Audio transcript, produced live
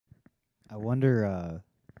I wonder,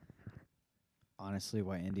 honestly,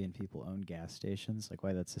 why Indian people own gas stations. Like,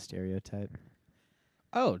 why that's a stereotype.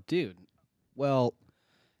 Oh, dude. Well,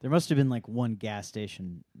 There must have been, like, one gas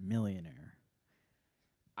station millionaire.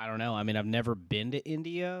 I don't know. I mean, I've never been to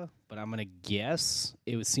India, but I'm gonna guess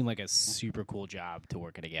it would seem like a super cool job to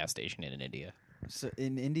work at a gas station in India. So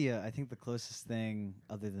in India, I think the closest thing,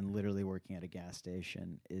 other than literally working at a gas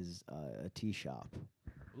station, is a tea shop.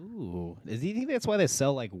 Ooh, do you think that's why they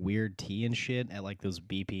sell like weird tea and shit at like those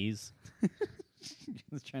BPs?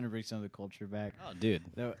 Just trying to bring some of the culture back. Oh, dude.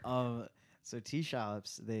 So tea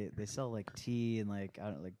shops, they sell like tea and like I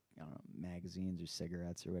don't know magazines or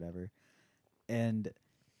cigarettes or whatever, and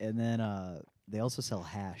then they also sell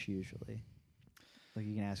hash usually. Like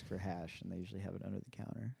you can ask for hash and they usually have it under the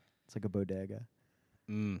counter. It's like a bodega.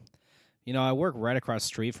 You know, I work right across the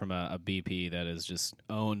street from a BP that is just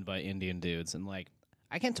owned by Indian dudes, and like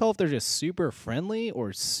I can't tell if they're just super friendly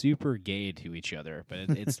or super gay to each other. But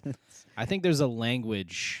it's I think there's a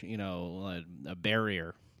language, you know, a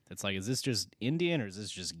barrier. It's like, is this just Indian or is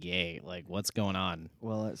this just gay? Like, what's going on?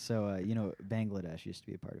 Well, you know, Bangladesh used to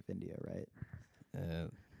be a part of India, right? Uh,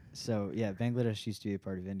 So yeah, Bangladesh used to be a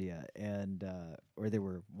part of India, and or they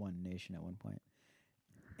were one nation at one point.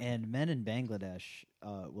 And men in Bangladesh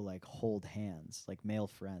will like hold hands, like male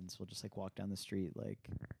friends will just like walk down the street like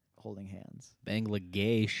holding hands.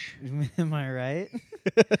 Bangladesh. Am I right?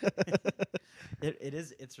 It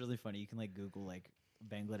is. It's really funny. You can like Google like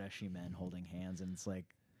Bangladeshi men holding hands, and it's like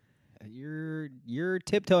You're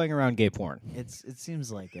tiptoeing around gay porn. it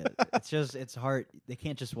seems like it. It's hard. They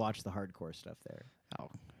can't just watch the hardcore stuff there.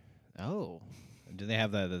 Oh. Do they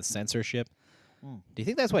have the censorship? Mm. Do you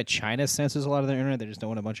think that's why China censors a lot of their internet? They just don't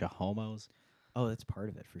want a bunch of homos. Oh, that's part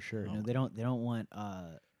of it for sure. Oh. No, they don't want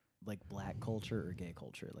like black culture or gay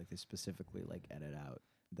culture. Like they specifically like edit out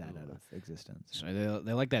that out of existence. So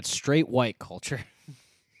they like that straight white culture.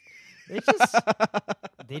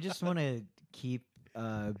 They just want to keep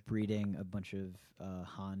breeding a bunch of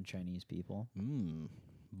Han Chinese people.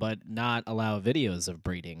 But not allow videos of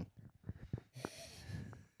breeding.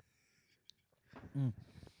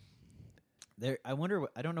 I wonder.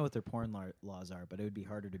 I don't know what their porn laws are, but it would be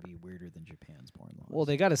harder to be weirder than Japan's porn laws. Well,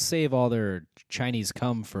 they got to save all their Chinese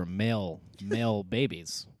cum for male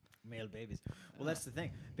babies. Male babies. Well, that's the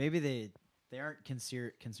thing. Maybe they aren't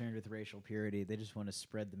concerned with racial purity. They just want to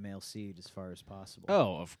spread the male seed as far as possible.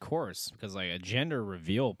 Oh, of course, because like a gender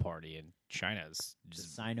reveal party in China is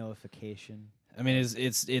just. Sinoification. I mean, it's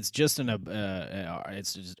just it's just,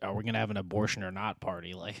 are we gonna have an abortion or not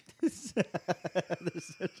party? Like, No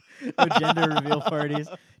gender reveal parties,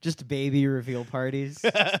 just baby reveal parties.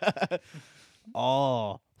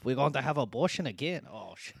 oh, we're going to have abortion again.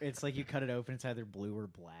 Oh, shit. It's like you cut it open; it's either blue or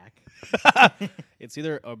black. It's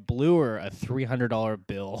either a blue or a $300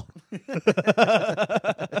 bill.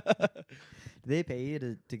 Do they pay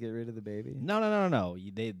you to get rid of the baby? No.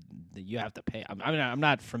 You have to pay. I'm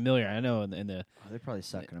not familiar. I know in the. Oh, they're probably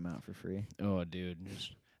sucking them out for free. Oh, dude.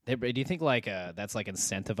 Do you think like that's like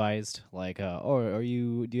incentivized? Like,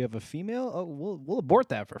 do you have a female? Oh, we'll abort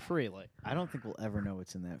that for free. Like, I don't think we'll ever know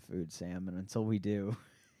what's in that food, Sam, and until we do,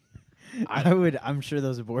 I'm sure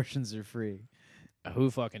those abortions are free.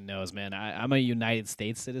 who fucking knows, man? I'm a United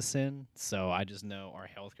States citizen, so I just know our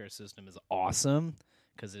healthcare system is awesome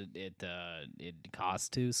because it costs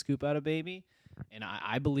to scoop out a baby, and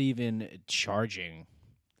I believe in charging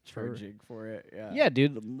for it. Yeah. Yeah,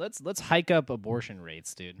 dude. Let's hike up abortion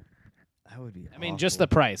rates, dude. That would be. I mean, just the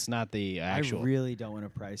price, not the I actual. really don't want to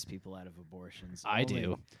price people out of abortions. I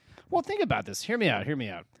do. Well, think about this. Hear me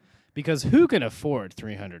out. Because who can afford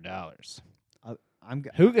 $300?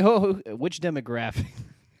 Which demographic?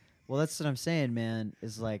 Well, that's what I'm saying, man.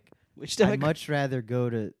 Is like Which I'd much rather go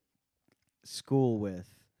to school with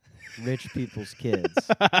rich people's kids,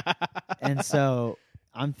 and so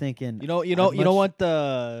I'm thinking. You don't want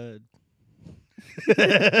the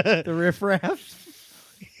the riffraff.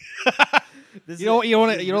 you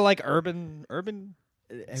don't like urban.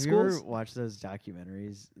 Have schools? you ever watched those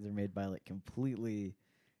documentaries? They're made by like completely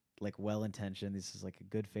like well-intentioned. This is like a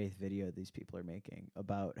good faith video these people are making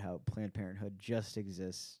about how Planned Parenthood just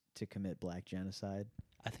exists to commit black genocide.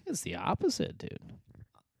 I think it's the opposite, dude.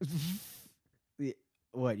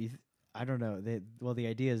 What you? I don't know. The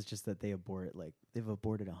idea is just that they've aborted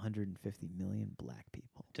 150 million black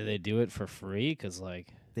people. Do they do it for free? Because like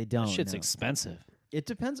They don't. that shit's no. expensive. It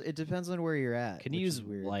depends. It depends on where you're at. Can you which use is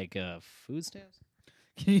weird. like food stamps?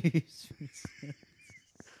 Can you use food stamps?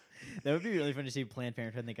 That would be really fun to see Planned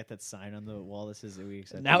Parenthood. And they got that sign on the wall that says that we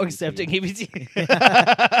accept. Now EBT. accepting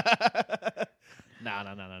EBT.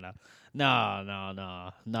 No.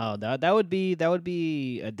 That would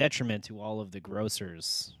be a detriment to all of the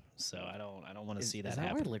grocers. So I don't want to see that is that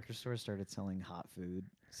happen. why liquor stores started selling hot food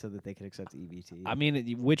so that they could accept EBT? I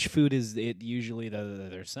mean, which food is it usually that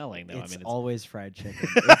they're selling though? It's I mean, always fried chicken.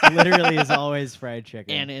 It literally is always fried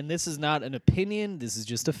chicken. and this is not an opinion. This is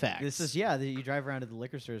just a fact. This is you drive around to the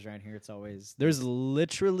liquor stores around here. It's always There's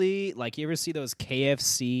literally like you ever see those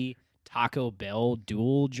KFC Taco Bell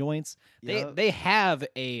dual joints? Yep. They have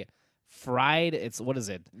a fried. What is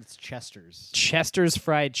it? It's Chester's. Chester's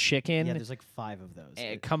fried chicken. Yeah, there's like 5 of those.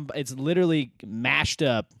 It's literally mashed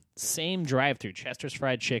up. Same drive-through, Chester's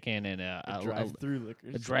fried chicken and a drive-through liquor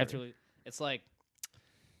a store. drive-through. It's like,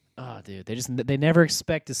 oh, dude, they never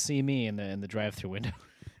expect to see me in the drive-through window.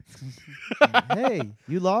 Hey,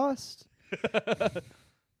 you lost?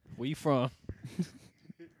 Where you from?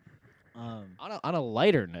 Um, On a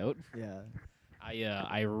lighter note, yeah.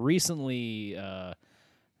 I recently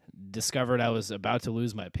discovered I was about to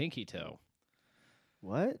lose my pinky toe.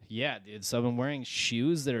 What? Yeah, dude. So I've been wearing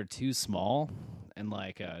shoes that are too small and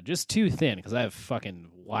like just too thin because I have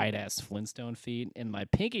fucking wide ass Flintstone feet. And my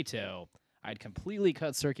pinky toe, I'd completely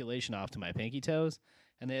cut circulation off to my pinky toes,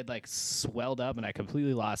 and they had like swelled up, and I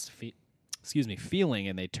completely lost feeling,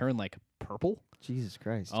 and they turned like purple. Jesus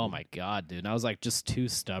Christ. Oh dude. my god, dude! And I was like just too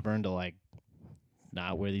stubborn to like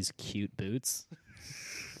not wear these cute boots.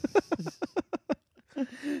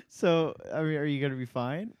 So, I mean, are you going to be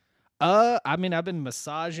fine? I mean, I've been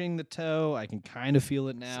massaging the toe. I can kind of feel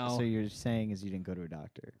it now. So you're saying is you didn't go to a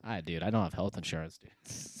doctor? Dude, I don't have health insurance, dude.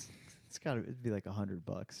 It's got to be like $100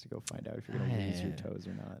 to go find out if you're going to lose your toes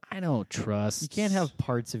or not. I don't trust. You can't have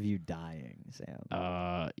parts of you dying, Sam.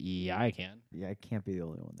 Yeah, I can. Yeah, I can't be the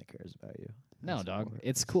only one that cares about you. No, That's dog. horrible.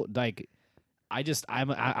 It's cool. Like, I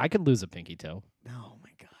could lose a pinky toe. Oh my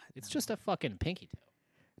god. It's just a fucking pinky toe.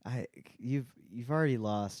 You've already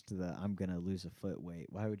lost the I'm gonna lose a foot weight.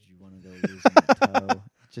 Why would you want to go lose a toe?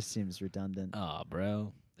 It just seems redundant. Oh,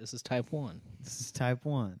 bro. This is type 1. This is type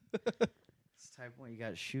 1. It's type 1. You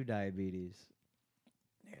got shoe diabetes.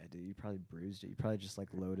 Yeah, dude. You probably bruised it. You probably just like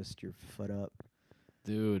lotused your foot up.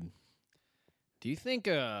 Dude. Do you think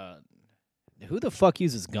who the fuck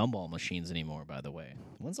uses gumball machines anymore, by the way?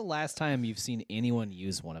 When's the last time you've seen anyone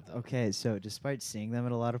use one of them? Okay, so despite seeing them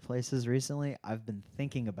at a lot of places recently, I've been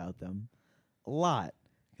thinking about them a lot.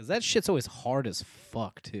 Because that shit's always hard as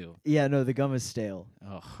fuck, too. Yeah, no, the gum is stale.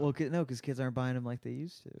 Ugh. Well, no, because kids aren't buying them like they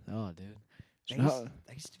used to. Oh, dude.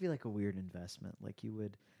 That used to be like a weird investment. Like you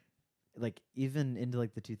would, like even into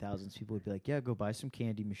like the 2000s, people would be like, "Yeah, go buy some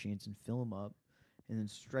candy machines and fill them up, and then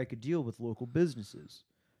strike a deal with local businesses.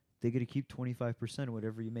 They get to keep 25% of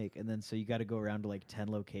whatever you make, and then so you got to go around to like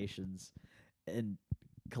 10 locations and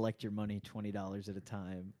collect your money $20 at a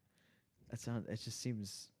time." It just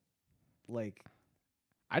seems like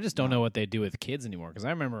I just don't know what they do with kids anymore. Because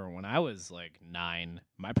I remember when I was like 9,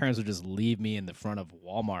 my parents would just leave me in the front of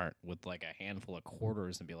Walmart with like a handful of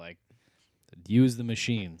quarters and be like, "Use the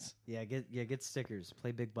machines. get stickers,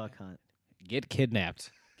 play Big Buck Hunt, Get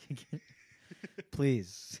kidnapped.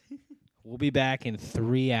 please." We'll be back in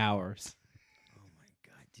 3 hours." Oh my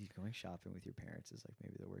god, dude, going shopping with your parents is like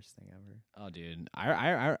maybe the worst thing ever. Oh, dude.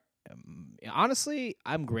 I honestly,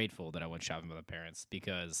 I'm grateful that I went shopping with my parents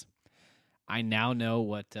because I now know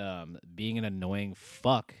what being an annoying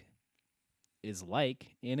fuck is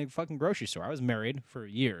like in a fucking grocery store. I was married for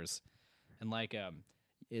years, and like,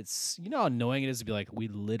 it's how annoying it is to be like, we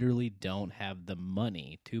literally don't have the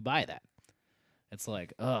money to buy that. It's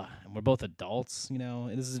like, and we're both adults, and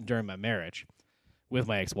this is during my marriage with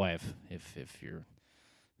my ex-wife, if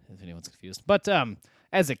anyone's confused. But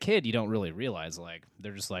as a kid, you don't really realize, like,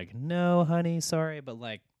 they're just like, "No, honey, sorry," but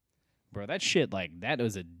like, bro, that shit, like, that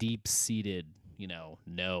was a deep-seated,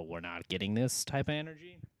 no, we're not getting this type of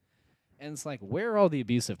energy. And it's like, where are all the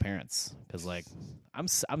abusive parents? Because, like, I'm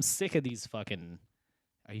sick of these fucking,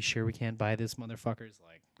 "Are you sure we can't buy this, motherfuckers?"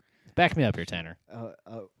 Like, back me up here, Tanner.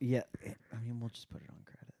 Yeah. I mean, we'll just put it on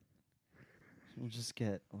credit. We'll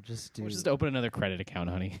just open another credit account,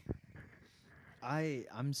 honey.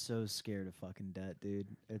 I'm so scared of fucking debt, dude.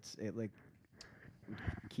 It like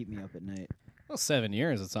keep me up at night. Well, 7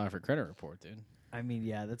 years. It's on for credit report, dude. I mean,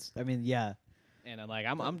 yeah. And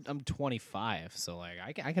I'm 25, so like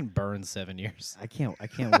I can burn 7 years. I can't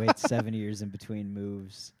wait 7 years in between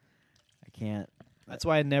moves. I can't. That's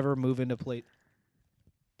why I never move into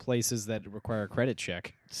places that require a credit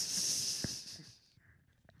check.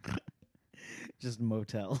 Just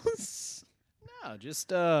motels. No, just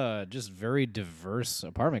very diverse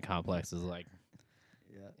apartment complexes. Like,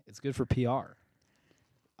 Yeah. it's good for PR.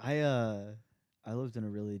 I lived in a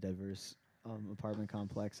really diverse apartment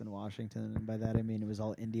complex in Washington, and by that I mean it was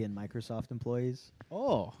all Indian Microsoft employees.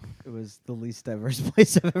 Oh. It was the least diverse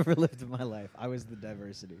place I've ever lived in my life. I was the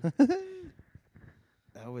diversity.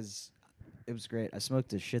 It was great. I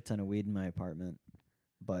smoked a shit ton of weed in my apartment,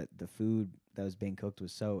 but the food that was being cooked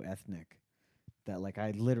was so ethnic that like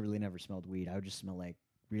I literally never smelled weed. I would just smell like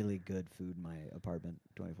really good food in my apartment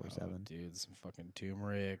 24/7. Dude, some fucking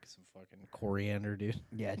turmeric, some fucking coriander, dude.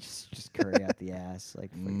 Yeah, just curry out the ass,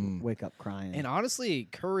 like wake up crying. And honestly,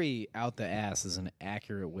 curry out the ass is an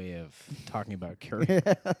accurate way of talking about curry.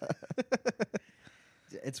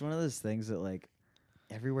 It's one of those things that like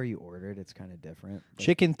everywhere you order it, it's kind of different. Like,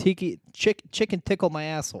 Chicken tickle my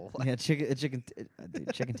asshole. yeah, chicken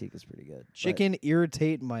tikka is pretty good. Chicken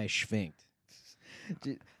irritate my sphinx.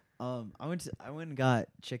 Dude, I went and got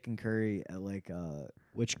chicken curry at like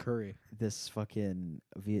Which curry? this fucking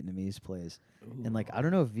Vietnamese place, and like I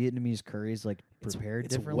don't know if Vietnamese curry is like prepared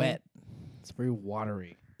It's differently. wet. It's very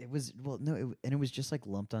watery. It was and it was just like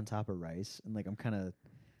lumped on top of rice, and like I'm kind of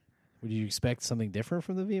Would you expect something different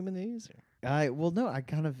from the Vietnamese? I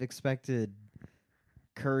kind of expected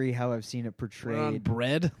curry how I've seen it portrayed. On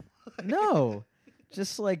bread? No,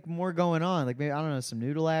 just like more going on, like maybe I don't know some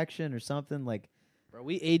noodle action or something like. Bro,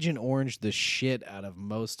 we Agent Orange the shit out of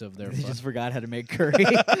most of their. They just forgot how to make curry.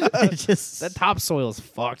 That topsoil is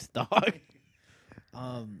fucked, dog.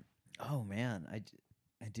 Oh man, I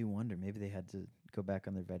do wonder. Maybe they had to go back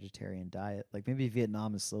on their vegetarian diet. Like maybe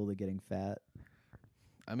Vietnam is slowly getting fat.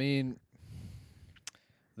 I mean,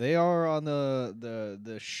 they are on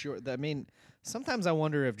the short. I mean, sometimes I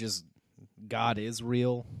wonder if just God is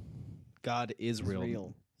real. God is real.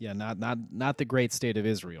 Real. Yeah, not the great state of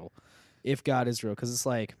Israel. If God is real, because it's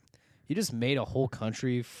like you just made a whole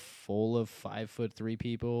country full of 5'3"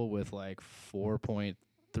 people with like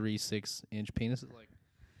 4.36-inch penises. Like,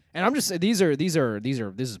 and I'm just these are this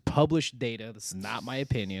is published data. This is not my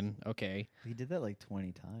opinion. Okay. He did that like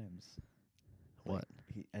 20 times. What?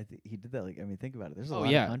 He did that like think about it. There's a Oh lot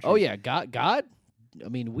yeah. of countries. Oh yeah. God. I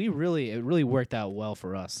mean, it really worked out well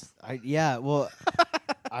for us. Well,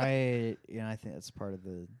 I think that's part of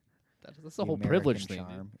the That's the whole American privilege thing.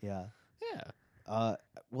 charm. Dude. Yeah. Yeah.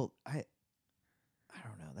 Well, I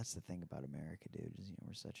don't know. That's the thing about America, dude. Is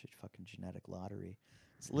we're such a fucking genetic lottery.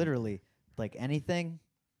 It's literally like anything.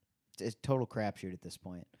 It's total crapshoot at this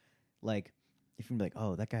point. Like if you're like,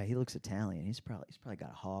 oh, that guy, he looks Italian. He's probably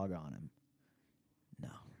got a hog on him. No.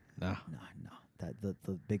 That the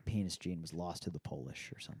big penis gene was lost to the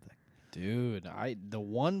Polish or something. Dude, the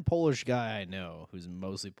one Polish guy I know who's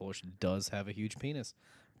mostly Polish does have a huge penis,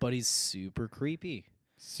 but he's super creepy.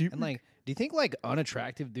 Super. And like, do you think like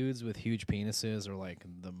unattractive dudes with huge penises are like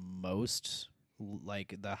the most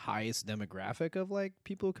like the highest demographic of like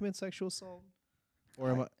people who commit sexual assault?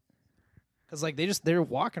 Or am I? Because like they're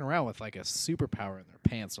walking around with like a superpower in their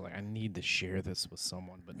pants. They're like, I need to share this with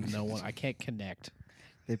someone, but no one. I can't connect.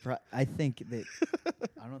 I think that.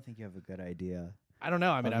 I don't think you have a good idea. I don't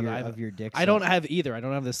know. I mean, of your dick. I don't have either. I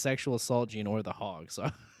don't have the sexual assault gene or the hog. So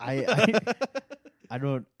I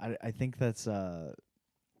don't. I think that's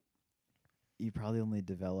you probably only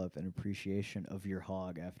develop an appreciation of your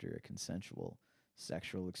hog after a consensual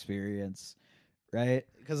sexual experience, right?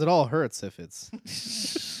 Because it all hurts if it's.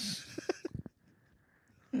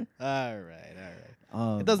 All right.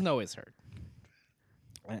 It doesn't always hurt.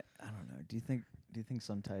 I don't know. Do you think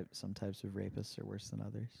some types of rapists are worse than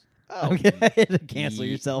others? Oh, okay. To cancel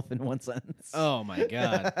yourself in one sentence. Oh my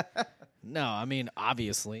god. No, I mean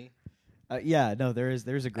obviously. Yeah, no, there's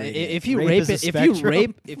a great. If you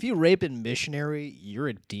rape in missionary, you're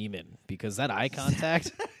a demon because that eye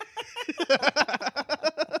contact.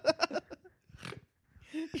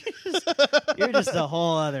 You're just a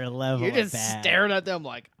whole other level. You're just of bad. staring at them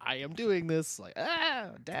like I am doing this. Like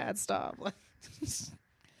Dad, stop.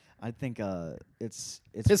 I think it's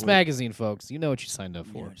This magazine, folks. You know what you signed up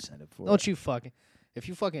You for. know what you signed up for. Don't you fucking. If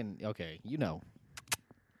you fucking okay, you know.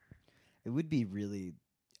 It would be really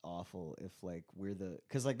awful if like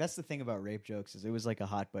because like that's the thing about rape jokes is it was like a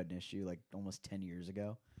hot button issue like almost 10 years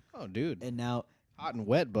ago. Oh, dude. And now Hot and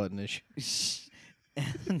wet button issue.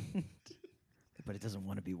 But it doesn't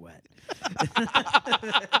want to be wet.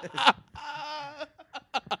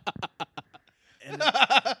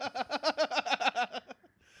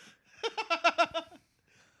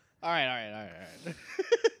 All right.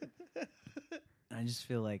 I just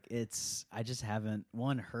feel like I just haven't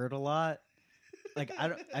heard a lot. Like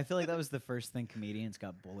I feel like that was the first thing comedians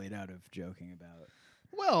got bullied out of joking about.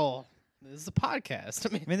 Well, this is a podcast.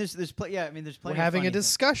 I mean, there's there's plenty. we're having a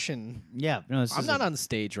discussion. Yeah, no, I'm not on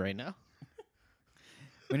stage right now.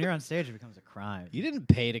 When you're on stage, it becomes a crime. You didn't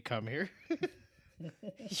pay to come here.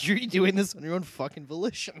 You're doing this on your own fucking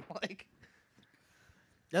volition. Like,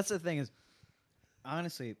 That's the thing is,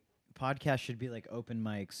 honestly, podcasts should be like open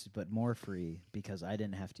mics, but more free because I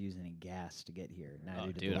didn't have to use any gas to get here. Neither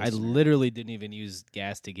did the dude, I listener. literally didn't even use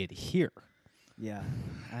gas to get here. Yeah,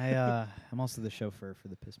 I'm also the chauffeur for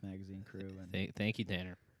the Piss Magazine crew, and Thank you,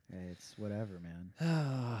 Tanner. it's whatever, man.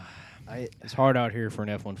 It's hard out here for an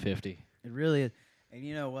F-150. It really is. And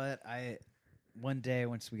you know what? One day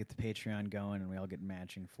once we get the Patreon going and we all get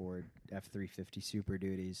matching Ford F-350 Super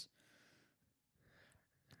Duties,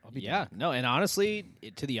 I'll be down. No, and honestly,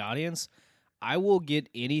 to the audience, I will get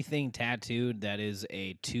anything tattooed that is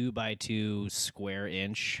a 2x2 square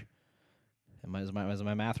inch. Is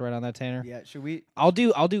my math right on that, Tanner? Yeah, should we? I'll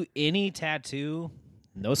do any tattoo,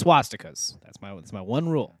 no swastikas. That's my one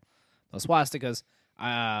rule. No swastikas.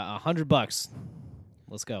 $100.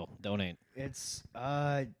 Let's go. Donate. It's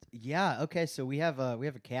yeah, okay, so we have a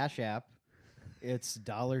Cash App. It's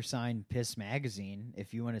 $ Piss Magazine.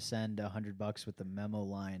 If you want to send $100 with the memo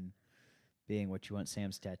line being what you want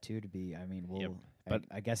Sam's tattoo to be, I mean, we'll. Yep, but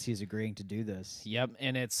but- I guess he's agreeing to do this Yep,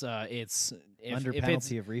 and it's under if it's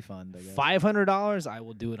penalty of refund. I guess. $500, I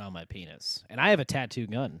will do it on my penis, and I have a tattoo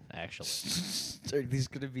gun actually. Are these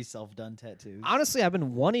gonna be self-done tattoos? Honestly, I've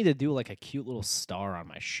been wanting to do like a cute little star on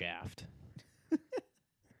my shaft.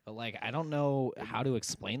 But like, I don't know how to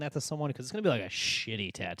explain that to someone because it's gonna be like a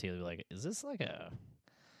shitty tattoo. They'll be like, "Is this like a?"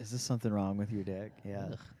 Is this something wrong with your dick? Yeah.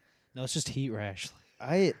 Ugh. No, it's just heat rash.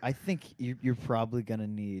 I think you're probably gonna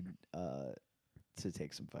need to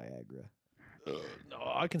take some Viagra. No,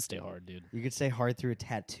 I can stay hard, dude. You could say hard through a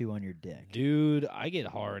tattoo on your dick. Dude, I get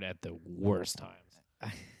hard at the worst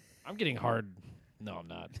times. I'm getting hard. No, I'm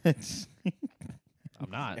not. I'm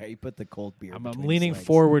not. Yeah, you put the cold beer. I'm between his leaning legs.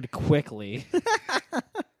 forward quickly.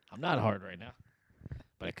 I'm not hard right now,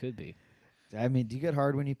 but I could be. I mean, do you get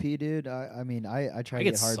hard when you pee, dude? I mean, I try I to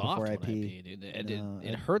get get hard soft before I when pee. dude. No,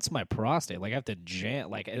 It hurts my prostate. Like I have to jam.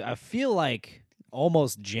 Like I feel like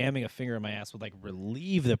almost jamming a finger in my ass would like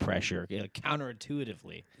relieve the pressure,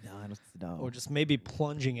 counterintuitively, No, I don't. No. or just maybe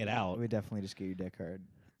plunging it I out. would definitely just get your dick hard.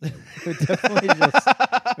 It would definitely just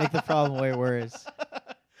make the problem way worse.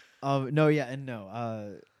 No, yeah, and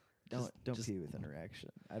no. Don't pee with an erection.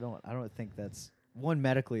 I don't think that's one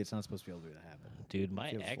medically. It's not supposed to be able to happen. Dude,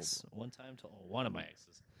 my Feels ex one of my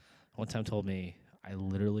exes one time told me I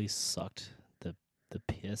literally sucked the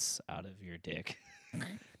piss out of your dick.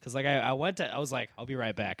 Because like I was like, I'll be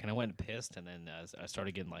right back, and I went and pissed, and then I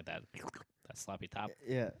started getting like that sloppy top,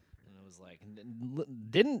 Yeah. and it was like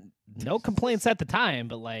no complaints at the time,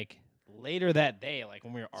 but like later that day, like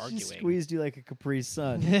when we were She arguing, squeezed you like a Capri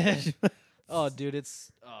Sun. oh dude,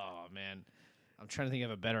 oh man, I'm trying to think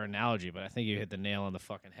of a better analogy, but I think you hit the nail on the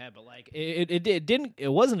fucking head. But like it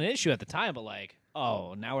wasn't an issue at the time, but like,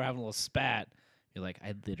 oh, now we're having a little spat. You're like,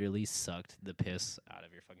 I literally sucked the piss out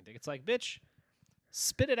of your fucking dick. It's like, bitch,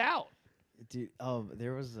 spit it out. Dude,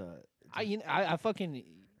 there was a. I fucking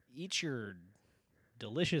eat your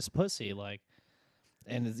delicious pussy, like,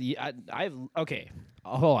 and I've okay.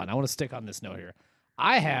 Hold on, I want to stick on this note here.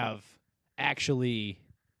 I have actually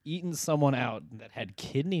eaten someone out that had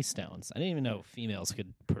kidney stones. I didn't even know females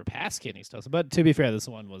could pass kidney stones, but to be fair, this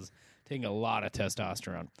one was taking a lot of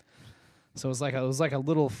testosterone. So it was like a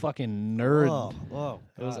little fucking nerd.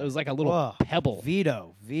 It was like a little pebble.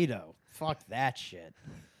 Veto. Fuck that shit.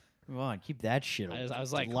 Come on, keep that shit I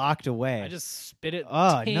was like, locked away. I just spit it.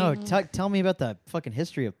 Oh no! ting. Tell me about the fucking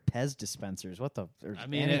history of Pez dispensers. What the? I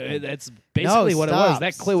mean, anything. that's basically what it was. stop,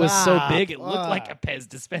 That clit was so stop. big it looked like a Pez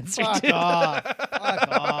dispenser. Fuck dude. off! Fuck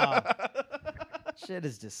off! Shit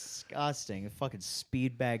is disgusting. A fucking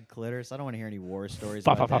speed bag clitoris. I don't want to hear any war stories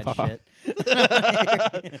about that shit.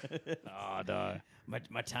 Oh, no.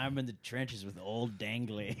 My time in the trenches with old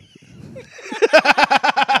Dangly.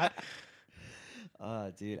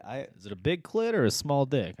 Dude, Is it a big clit or a small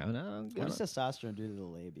dick? I mean, what does testosterone do to the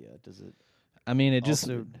labia? Does it it just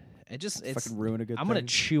also it's fucking ruin a good I'm thing? gonna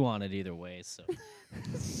chew on it either way. So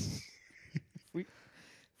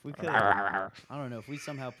If we could, I don't know, if we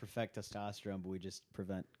somehow perfect testosterone, but we just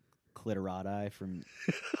prevent clitorati from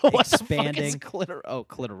what the fuck expanding. is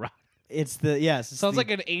clitorati? It's the yes. It's Sounds the like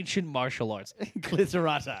an ancient martial arts.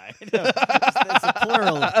 clitorati. No, it's a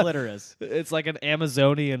plural of clitoris. It's like an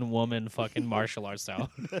Amazonian woman fucking martial arts style.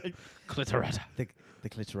 Clitorati. The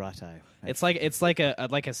clitorati. It's like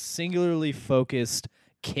a singularly focused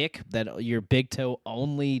kick that your big toe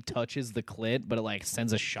only touches the clit, but it like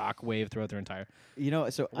sends a shock wave throughout their entire. You know,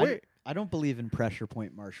 so I don't believe in pressure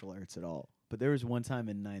point martial arts at all. But there was one time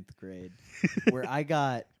in 9th grade where I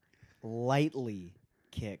got lightly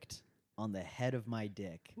kicked on the head of my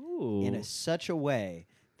dick Ooh. in such a way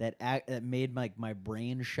that made my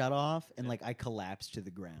brain shut off, and like I collapsed to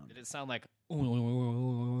the ground. Did it sound like?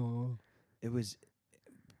 It was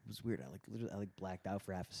weird. I blacked out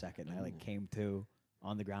for half a second, and I like came to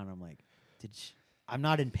on the ground. And I'm like, I'm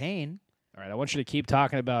not in pain. All right, I want you to keep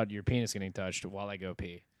talking about your penis getting touched while I go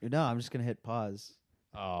pee. No, I'm just gonna hit pause.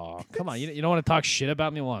 Oh, come on! You don't want to talk shit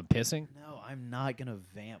about me while I'm pissing, No, I'm not gonna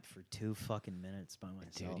vamp for 2 fucking minutes by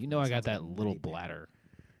myself. dude. You know I got that sounds like a little nightmare. bladder.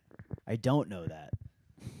 I don't know that.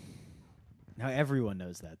 Now everyone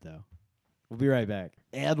knows that, though. We'll be right back.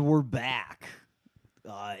 And we're back.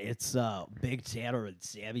 It's Big Tanner and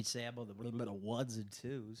Sammy Sam on the little bit of ones and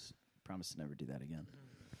twos. Promise to never do that again.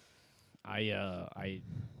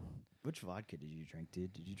 Which vodka did you drink,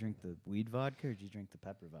 dude? Did you drink the weed vodka or did you drink the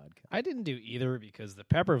pepper vodka? I didn't do either because the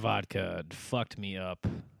pepper vodka fucked me up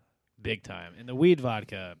big time. And the weed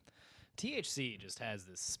vodka, THC just has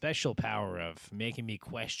this special power of making me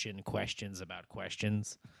question questions about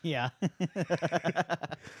questions. Yeah.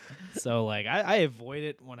 So, like, I avoid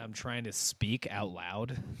it when I'm trying to speak out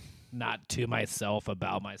loud, not to myself,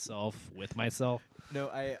 about myself, with myself. No,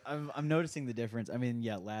 I'm noticing the difference. I mean,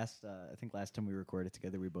 yeah, I think last time we recorded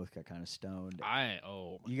together, we both got kind of stoned.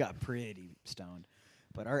 You got pretty stoned,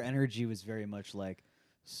 but our energy was very much like,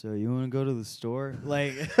 so you want to go to the store?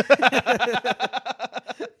 Like,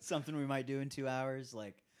 something we might do in 2 hours.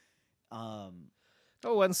 Like,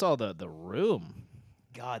 Oh, and saw the Room.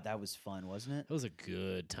 God, that was fun, wasn't it? It was a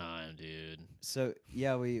good time, dude. So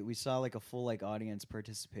yeah, we saw like a full like audience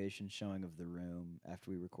participation showing of The Room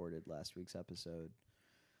after we recorded last week's episode,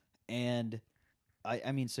 and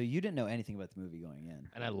I mean, so you didn't know anything about the movie going in,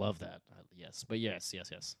 And I love that. Yes, but yes.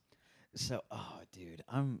 So dude,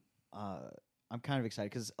 I'm kind of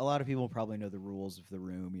excited because a lot of people probably know the rules of The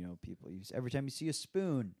Room. You know, people every time you see a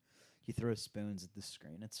spoon, you throw spoons at the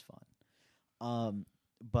screen. It's fun,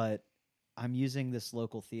 but I'm using this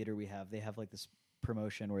local theater we have. They have like this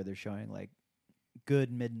promotion where they're showing like good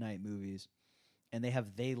midnight movies, and they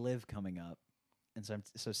have They Live coming up, and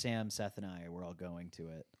so Sam, Seth, and I we're all going to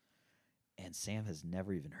it, and Sam has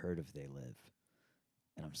never even heard of They Live,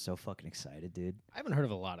 and I'm so fucking excited, dude. I haven't heard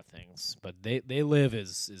of a lot of things, but They Live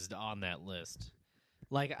is on that list.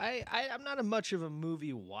 Like I'm not much of a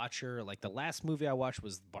movie watcher. Like the last movie I watched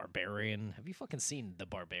was Barbarian. Have you fucking seen the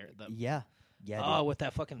Barbarian? Yeah. Oh, Dude. with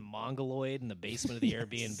that fucking mongoloid in the basement of the Yes.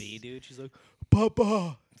 Airbnb, dude. She's like,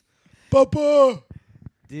 Papa.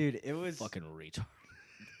 Dude, it was fucking retard.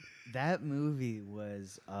 that movie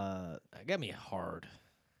was That got me hard.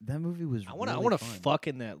 that movie was I really want to fun. fuck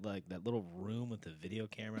in that little room with the video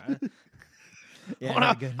camera.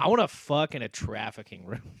 Yeah, I want to fuck in a trafficking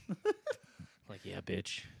room. Like, yeah,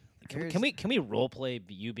 bitch. Can we role play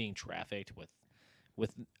you being trafficked with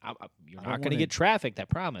you're not going to get trafficked, I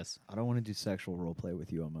promise. I don't want to do sexual role play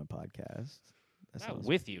with you on my podcast. That Not sounds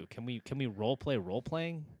with you. Can we role play role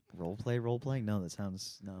playing? role playing? No, that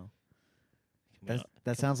sounds no. Can we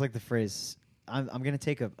That sounds like the phrase. I'm gonna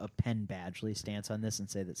take a Penn Badgley stance on this and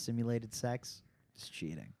say that simulated sex is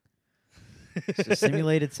cheating. So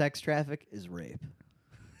simulated sex traffic is rape.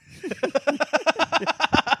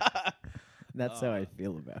 That's how I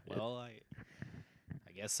feel about it. Well, I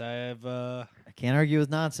guess I've I can't argue with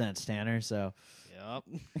nonsense, Tanner. So yep.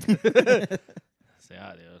 So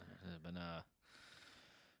yeah, dude. It's been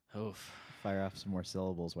oof. fire off some more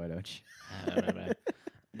syllables. Why don't you?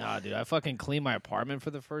 Nah, dude, I fucking cleaned my apartment for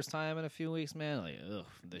the first time in a few weeks, man. Like, ugh,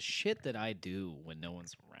 the shit that I do when no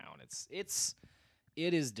one's around,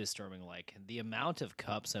 it is disturbing. Like the amount of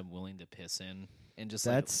cups I'm willing to piss in, and just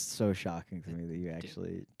That's so shocking to me that you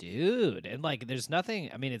actually. dude, and like, there's nothing.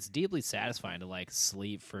 I mean, it's deeply satisfying to like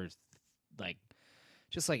sleep for like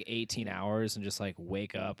just like 18 hours and just like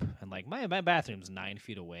wake up and like my bathroom's 9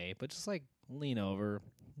 feet away, but just like lean over,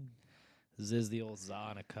 ziz the old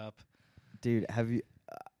za in a cup. Dude, have you?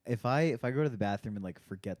 If I go to the bathroom and like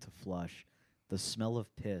forget to flush, the smell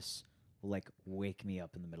of piss will like wake me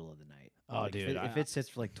up in the middle of the night. Oh, Like, dude, if it sits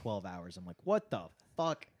for like 12 hours, I'm like, what the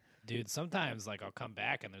fuck? Dude, sometimes like I'll come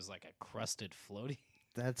back and there's like a crusted floaty.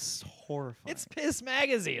 That's horrifying. It's Piss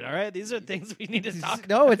Magazine, all right? These are things we need to talk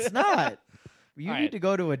No, about. it's not. You All need right. to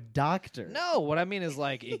go to a doctor. No, what I mean is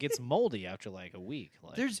like it gets moldy after like a week.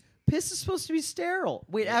 Like, There's piss is supposed to be sterile.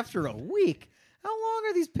 Wait, after a week? How long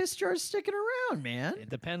are these piss jars sticking around, man? it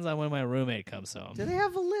depends on when my roommate comes home. Do they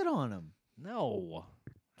have a lid on them? No.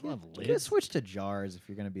 I don't have You gotta lids. switch to jars if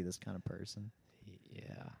you're gonna be this kind of person.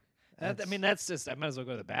 Yeah. I mean, that's just, I might as well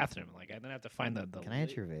go to the bathroom. Like, I don't have to find the Can I hit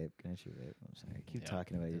lid. your vape? Can I hit your vape? I'm sorry. I keep Yeah,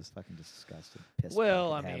 talking about you just- fucking disgusted piss.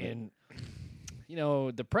 Well, I bucket habit. mean,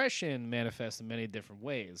 depression manifests in many different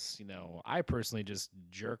ways. I personally just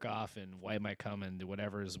jerk off and wipe my cum into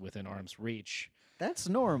whatever's within arm's reach. That's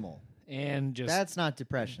normal. And just That's not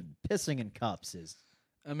depression. Pissing in cups is.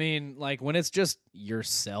 I mean, like when it's just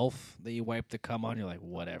yourself that you wipe the cum on, you're like,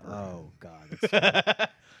 whatever. Oh God.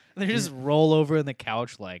 That's They just roll over in the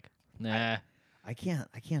couch like, nah. I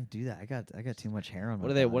can't do that. I got too much hair on my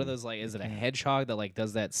What are they? What are body. those like? Is it a can't. hedgehog that like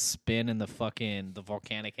does that spin in the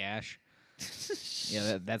volcanic ash?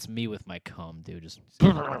 Yeah, that's me with my cum, dude. Just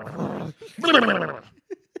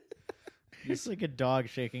It's like a dog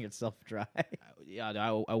shaking itself dry.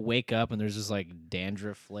 I wake up and there's just like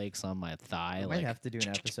dandruff flakes on my thigh. I like, might have to do an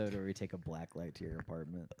episode where we take a black light to your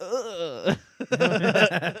apartment.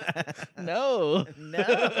 No, No.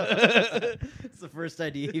 It's the first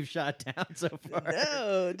idea you've shot down so far.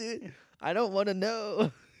 no, dude. I don't want to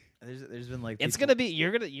know. There's been like It's people- gonna be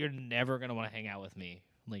you're never gonna want to hang out with me.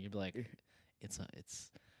 Like you'd be like,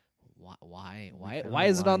 why found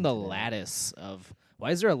is it a on the line today. lattice of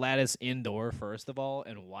why is there a lattice indoor first of all,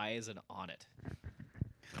 and why is it on it?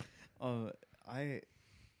 I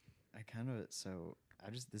kind of so I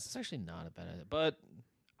just this It's actually not a bad idea, but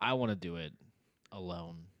I want to do it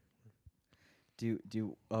alone. do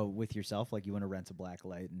with yourself, like you want to rent a black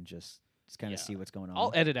light and just kind of Yeah. see what's going on.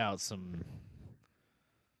 I'll edit out some.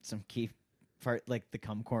 Some key part like the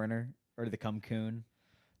cum corner or the cum coon.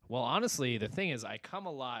 Well, honestly, the thing is, I come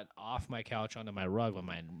a lot off my couch onto my rug, but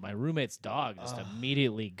my roommate's dog just Ugh.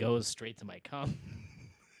 immediately goes straight to my cum.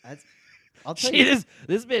 That's I'll tell She you.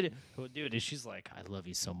 this bit, dude. And she's like, "I love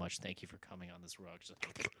you so much. Thank you for coming on this rug." She's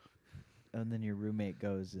like, And then your roommate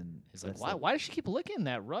goes and he's like, that's "Why? Why does she keep licking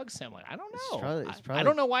that rug?" Sam, I'm like, I don't It's know. probably- it's I probably-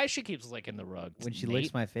 don't know why she keeps licking the rug. when she Nate.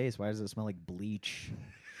 licks my face, why does it smell like bleach?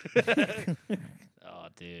 Oh,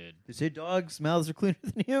 dude. They say dogs' mouths are cleaner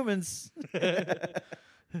than humans.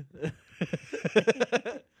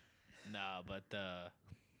 Nah, but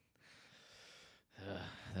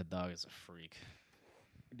that dog is a freak.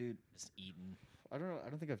 Dude, Just eating. I don't know. I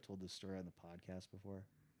don't think I've told this story on the podcast before,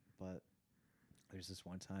 but there's this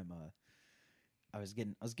one time I was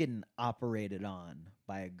getting operated on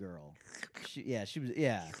by a girl. She was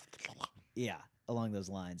along those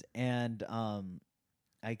lines. And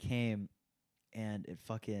I came and I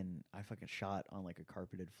fucking shot on like a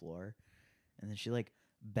carpeted floor, and then she like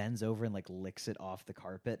bends over and like licks it off the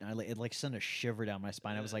carpet, and it like sent a shiver down my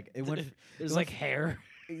spine. I was like, it went. There's it like went- hair.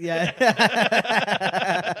 Yeah.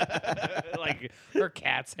 Like her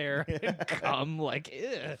cat's hair and cum. Like,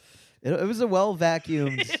 ew. It was a well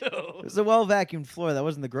vacuumed. It Ew. was a well vacuumed floor. That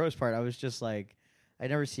wasn't the gross part. I was just like, I'd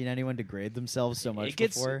never seen anyone degrade themselves so much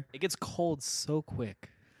before. It gets cold so quick.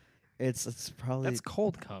 It's probably. That's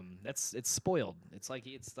cold cum. It's spoiled. It's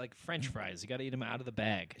like French fries. You got to eat them out of the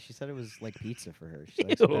bag. She said it was like pizza for her. She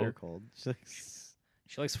likes it Ew. better cold. She likes,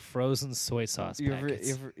 She likes frozen soy sauce you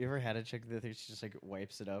packets. ever had a chick that she just like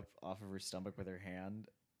wipes it up off of her stomach with her hand,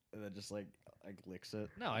 and then just like licks it?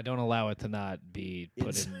 No, I don't allow it to not be put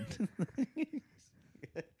It's- in.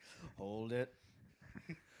 Hold it.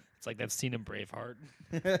 It's like that scene in Braveheart.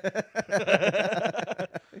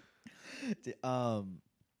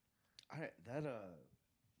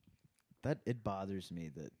 That it bothers me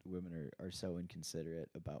that women are so inconsiderate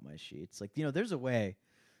about my sheets. Like, there's a way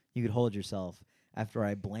you could hold yourself after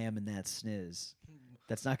I blam in that sniz.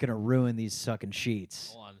 That's not gonna ruin these sucking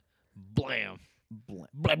sheets. Hold on. Blam. Blam.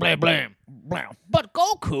 Blam, blam, blam. Blam. But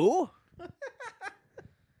Goku.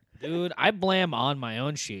 Dude, I blam on my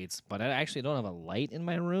own sheets, but I actually don't have a light in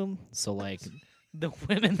my room. So, like, the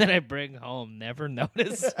women that I bring home never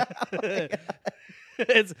notice.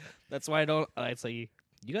 That's why I don't. It's like,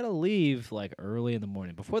 you got to leave, like, early in the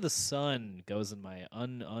morning before the sun goes in my Yeah,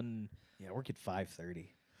 I work at 5:30.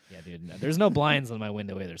 Yeah, dude. No, there's no blinds on my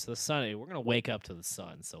window either. So the sun, we're gonna wake up to the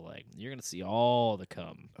sun. So like, you're gonna see all the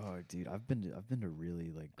cum. Oh, dude, I've been to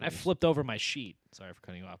really like. I flipped over my sheet. Sorry for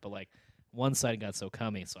cutting you off, but like, one side got so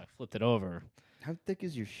cummy, so I flipped it over. How thick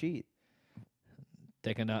is your sheet?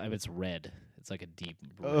 Thick enough. If it's red, it's like a deep.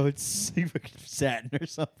 Red. Oh, it's fucking satin or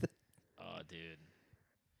something. Oh, dude.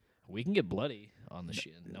 We can get bloody on the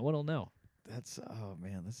sheet. No one will know. That's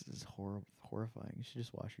man, this is horrifying. You should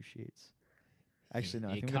just wash your sheets. Actually, no.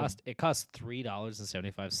 I It think cost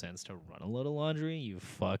 $3.75 to run a load of laundry. You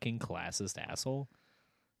fucking classist asshole.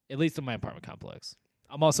 At least in my apartment complex.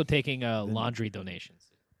 I'm also taking laundry donations.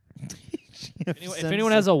 If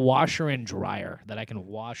anyone has a washer and dryer that I can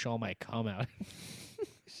wash all my cum out.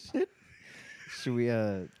 should we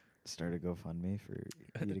start a GoFundMe for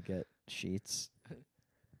you to get sheets?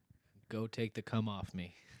 Go take the cum off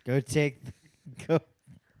me.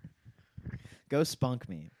 Go spunk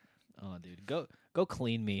me. Oh, dude, go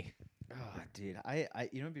clean me. Oh, dude,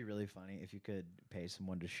 you know, it'd be really funny if you could pay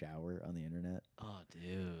someone to shower on the internet. Oh,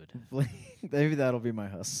 dude. Maybe that'll be my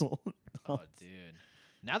hustle. Oh, dude.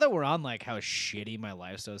 Now that we're on like how shitty my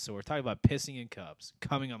lifestyle is, so we're talking about pissing in cups,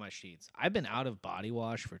 coming on my sheets. I've been out of body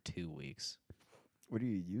wash for 2 weeks. What are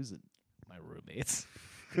you using? My roommates.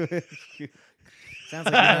 Sounds like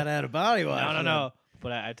you're not out of body wash. No.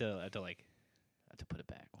 But I have to put it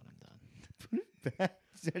back when I'm done. Put it back.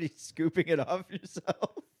 Are you scooping it off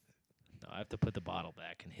yourself? No, I have to put the bottle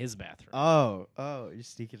back in his bathroom. Oh, you're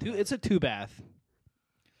sneaking. It's a 2-bath.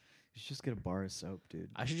 You should just get a bar of soap, dude.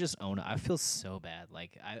 I should just own it. I feel so bad.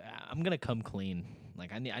 Like I'm gonna come clean.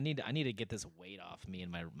 Like I need to get this weight off me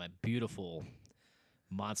and my beautiful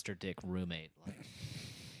monster dick roommate. Like,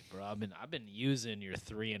 bro, I've been using your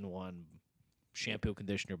 3-in-1 shampoo,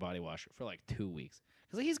 conditioner, body washer for like 2 weeks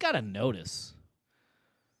because like, he's got to notice,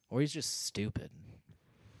 or he's just stupid.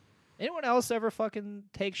 Anyone else ever fucking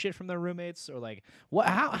take shit from their roommates or like what?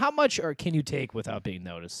 How much or can you take without being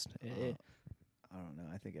noticed? I don't know.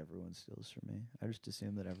 I think everyone steals from me. I just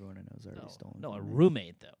assume that everyone I know is already stolen. No, a from me.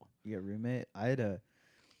 roommate though. You got a roommate?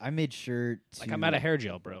 I made sure to Like I'm out of hair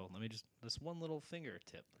gel, bro. Let me just this one little finger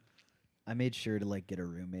tip. I made sure to like get a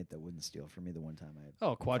roommate that wouldn't steal from me the one time I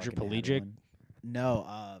Oh, fucking had quadriplegic. one.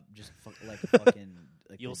 No, just like fucking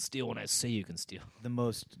like You'll steal when I say you can steal. the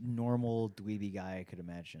most normal dweeby guy I could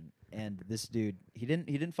imagine. And this dude, he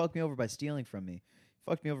didn't fuck me over by stealing from me. He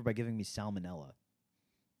fucked me over by giving me salmonella.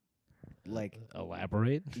 Like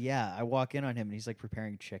Elaborate. yeah, I walk in on him and he's like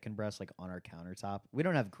preparing chicken breast like on our countertop. We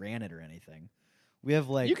don't have granite or anything. We have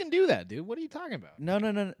like You can do that, dude. What are you talking about?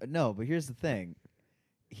 No. But here's the thing.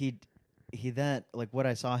 He then like what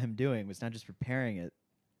I saw him doing was not just preparing it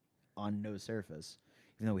on no surface,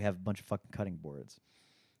 even though we have a bunch of fucking cutting boards.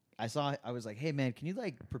 I was like, hey man, can you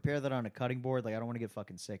like prepare that on a cutting board? Like I don't want to get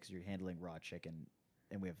fucking sick because you're handling raw chicken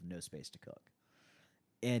and we have no space to cook.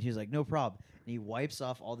 And he was like, no problem. And he wipes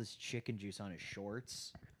off all this chicken juice on his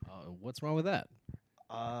shorts. What's wrong with that?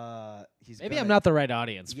 Maybe I'm not the right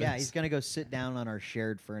audience. For Yeah, this. he's gonna go sit down on our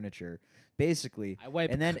shared furniture, basically. I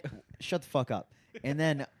wipe. And then shut the fuck up. And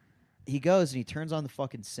then he goes and he turns on the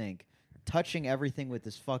fucking sink, touching everything with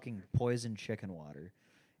this fucking poisoned chicken water.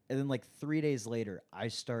 And then like 3 days later, I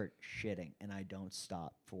start shitting and I don't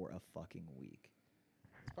stop for a fucking week.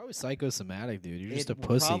 Probably psychosomatic, dude. You're just a It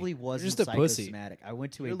pussy. probably wasn't You're just a pussy. psychosomatic. I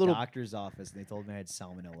went to You're a a little- doctor's office and they told me I had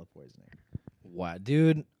salmonella poisoning. What,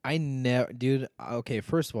 dude? I never, dude. Okay,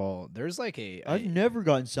 first of all, there's like I've never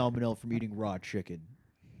gotten salmonella from eating raw chicken.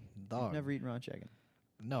 dog. I've never eaten raw chicken.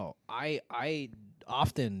 No, I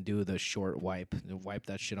often do the short wipe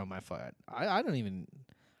that shit on my foot. I don't even.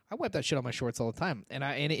 I wipe that shit on my shorts all the time, and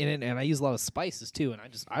I use a lot of spices too. And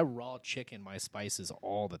I raw chicken my spices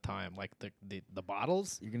all the time, like the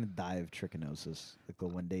bottles. You're gonna die of trichinosis. Like the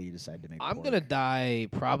one day you decide to make. I'm pork. gonna die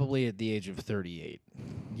probably at the age of 38.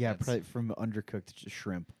 Yeah, That's- probably from undercooked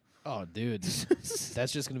shrimp. Oh, dude,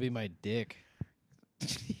 that's just gonna be my dick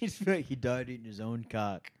He died eating his own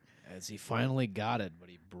cock. as he finally got it, but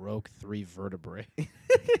he broke 3 vertebrae.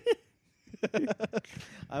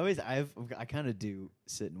 I kind of do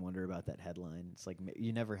sit and wonder about that headline. It's like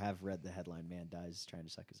you never have read the headline "Man dies trying to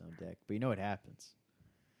suck his own dick," but you know what happens.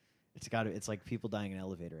 It's like people dying in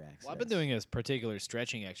elevator accidents. Well, I've been doing a particular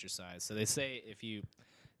stretching exercise. So they say if you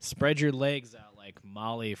spread your legs out like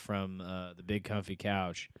Molly from the Big Comfy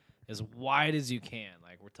Couch, as wide as you can,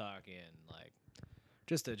 like we're talking like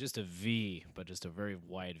just a V, but just a very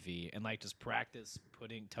wide V, and like just practice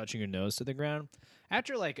touching your nose to the ground.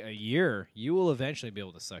 After like a year, you will eventually be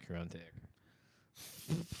able to suck your own dick.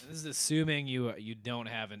 This is assuming you don't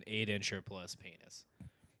have an 8-inch or plus penis,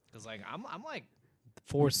 because like I'm like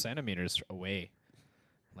 4 centimeters away.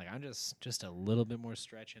 Like I'm just a little bit more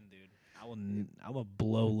stretching, dude. I will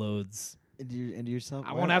blow loads. into yourself.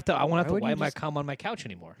 I won't have to wouldn't you wipe my just- cum on my couch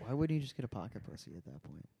anymore. Why wouldn't you just get a pocket pussy at that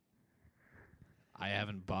point? I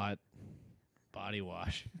haven't bought body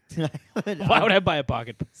wash. Why Why would I buy a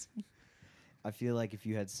pocket pussy? I feel like if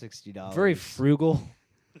you had $60, Very frugal.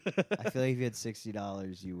 I feel like if you had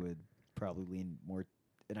 $60, you would probably lean more.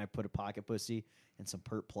 And I put a pocket pussy and some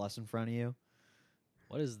Pert Plus in front of you.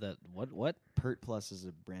 What is that? What? Pert Plus is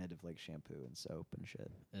a brand of like shampoo and soap and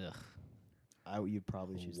shit. Ugh. You'd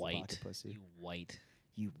probably choose the White. pocket pussy. You white.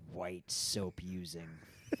 You white soap using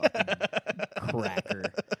fucking cracker.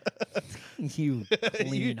 You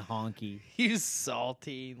clean honky. You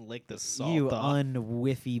salty. Lick the salt You off.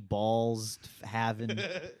 unwhiffy balls having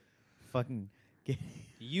fucking.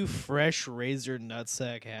 You fresh razor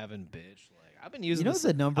nutsack having bitch. Like I've been using. You know this.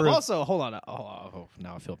 the number I'm of also hold on. Oh,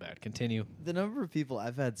 now I feel bad. Continue. the number of people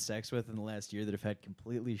I've had sex with in the last year that have had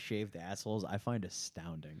completely shaved assholes, I find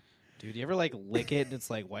astounding. Dude, you ever like lick it and it's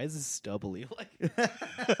like, why is this stubbly? Like,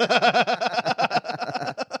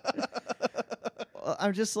 Well,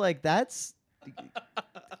 I'm just like, that's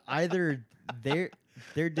either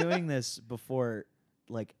they're doing this before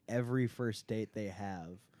like every first date they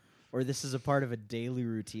have, or this is a part of a daily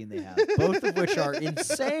routine they have. Both of which are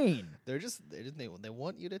insane. they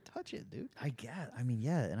want you to touch it, dude. I get. I mean,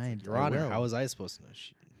 yeah, and Your I Honor, will. how was I supposed to know?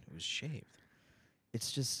 It was shaved.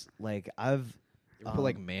 It's just like I've You ever put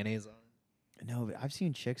like mayonnaise on it? no, but I've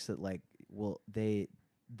seen chicks that like they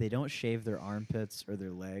don't shave their armpits or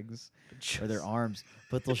their legs or their arms,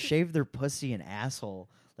 but they'll shave their pussy and asshole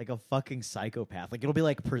like a fucking psychopath. Like it'll be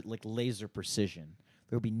like like laser precision.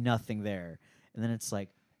 There'll be nothing there, and then it's like,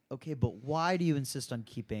 okay, but why do you insist on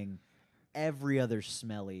keeping every other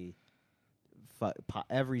smelly,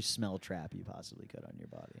 every smell trap you possibly could on your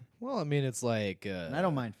body? Well, I mean, it's like And I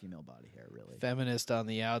don't mind female body hair, really. feminist on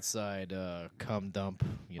the outside, cum dump.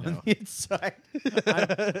 You On know, the inside,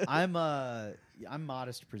 I'm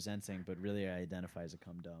modest presenting, but really I identify as a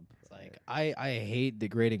cum dump. it's like I hate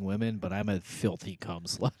degrading women, but I'm a filthy cum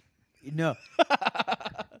slut. No.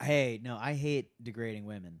 Hey, no, I hate degrading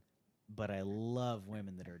women, but I love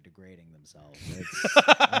women that are degrading themselves.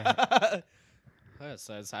 I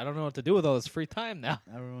don't know what to do with all this free time now.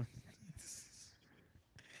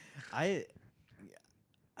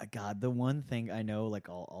 God, the one thing I know, like,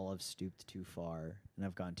 I'll have stooped too far and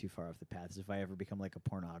I've gone too far off the path is if I ever become like a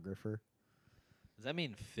pornographer. Does that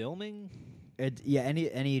mean filming? Yeah,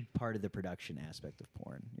 any part of the production aspect of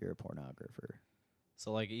porn, you're a pornographer.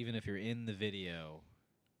 So, like, even if you're in the video,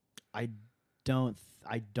 I don't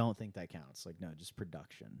think that counts. Like, no, just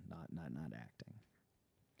production, not acting.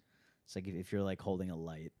 It's like if you're like holding a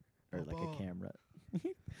light or like a camera.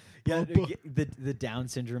 Yeah, the Down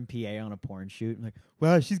syndrome PA on a porn shoot. I'm like,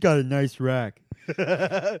 wow, she's got a nice rack.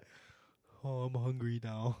 oh, I'm hungry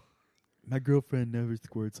now. My girlfriend never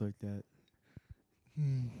squirts like that.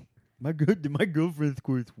 My girlfriend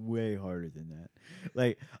squirts way harder than that.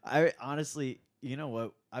 Like, I honestly, you know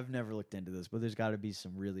what? I've never looked into this, but there's got to be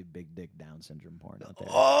some really big dick Down syndrome porn out there.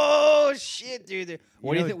 Oh shit, dude!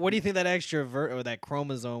 What You do you know- think? What do you think that extra or that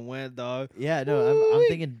chromosome went, dog? Yeah, no,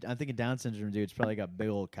 Woo-wee. I'm thinking Down syndrome dudes probably got big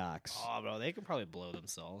old cocks. Oh, bro, they could probably blow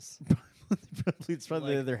themselves. It's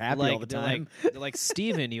probably Like- they're happy like, all the they're time. They're like,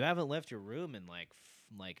 Steven, you haven't left your room in like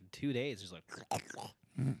 2 days. Just like,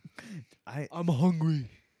 I'm hungry.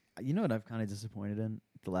 You know what I'm kind of disappointed in?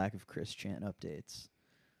 The lack of Chris Chan updates.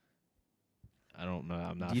 I don't know.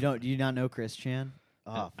 I'm not. Do you not know Chris Chan?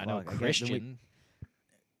 Oh, I know fuck. Christian.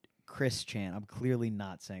 Chris Chan. I'm clearly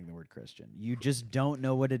not saying the word Christian. You just don't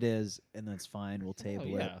know what it is, and that's fine. We'll table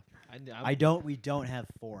it. yeah. We don't have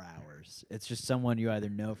 4 hours. It's just someone you either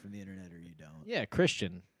know from the internet or you don't. Yeah,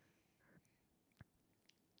 Christian.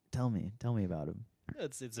 Tell me about him.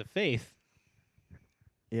 It's a faith.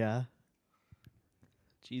 Yeah.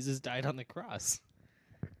 Jesus died on the cross.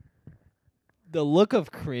 The look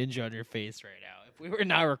of cringe on your face right now. If we were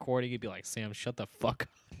not recording, you'd be like, Sam, shut the fuck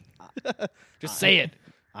up. Just say it.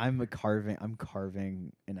 I'm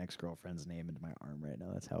carving an ex-girlfriend's name into my arm right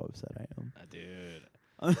now. That's how upset I am.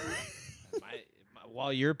 Dude.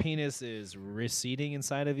 While your penis is receding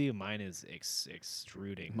inside of you, mine is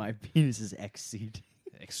extruding. My penis is exceed.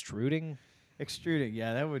 Extruding? Extruding,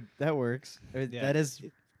 yeah, that works. Yeah. That is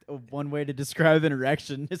one way to describe an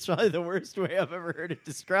erection. It's probably the worst way I've ever heard it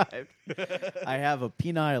described. I have a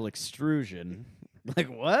penile extrusion. Like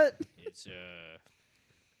what?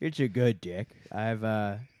 It's a good dick. I've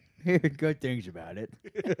heard good things about it.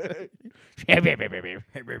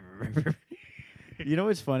 You know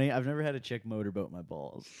what's funny? I've never had a chick motorboat my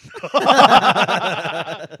balls.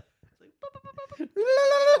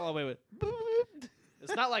 Oh, wait.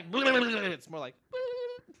 It's not like it's more like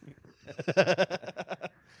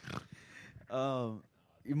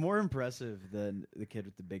You're more impressive than the kid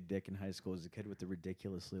with the big dick in high school is the kid with the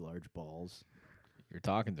ridiculously large balls. you're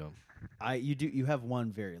talking to him. You have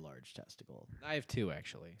one very large testicle. I have two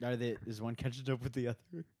actually. Is one catching up with the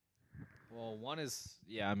other? Well, one is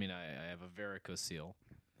I have a varicocele.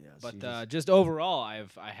 Yeah, But just overall,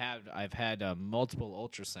 I've had multiple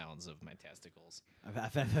ultrasounds of my testicles, I've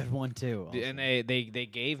had one too. Also. and they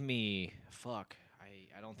gave me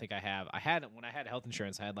I don't think I have. When I had health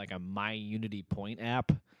insurance, I had like a My Unity Point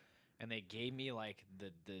app, and they gave me like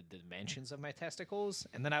the dimensions of my testicles,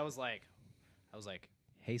 and then I was like,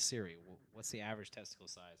 hey Siri, what's the average testicle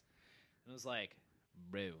size? And it was like,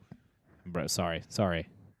 bro, sorry.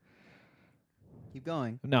 Keep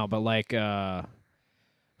going. No, but like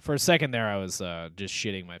for a second there, I was just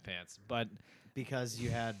shitting my pants. But Because you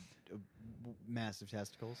had massive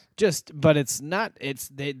testicles. But it's not.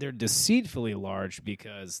 They're deceitfully large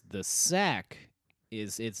because the sack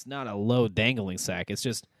it's not a low dangling sack. It's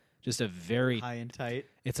just a very High and tight.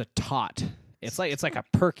 It's a tot. It's like a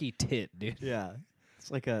perky tit, dude. Yeah. It's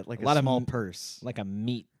like a lot of small purse. Like a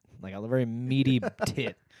meat, like a very meaty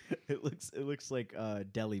tit. It looks like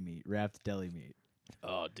deli meat, wrapped deli meat.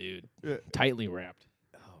 Oh, dude, Yeah. tightly wrapped.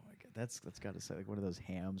 Oh my god, that's got to say like one of those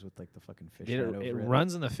hams with like the fucking fish Dude, head over it it.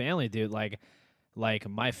 runs in the family, dude. Like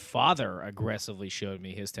my father aggressively showed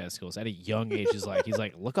me his testicles at a young age. He's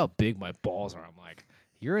like, look how big my balls are. I'm like,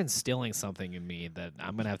 you're instilling something in me that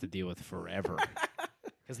I'm gonna have to deal with forever.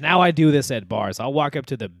 Because now I do this at bars. I'll walk up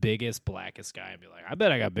to the biggest, blackest guy and be like, I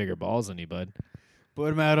bet I got bigger balls than you, bud. Put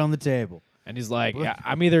them out on the table. And he's like, yeah,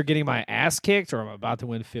 I'm either getting my ass kicked or I'm about to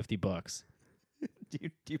win $50. Do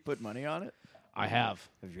you put money on it? I have.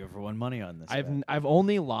 Have you ever won money on this? I've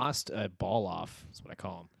only lost a ball off. That's what I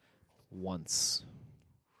call them. Once.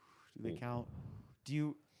 Do they count?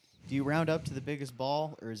 Do you round up to the biggest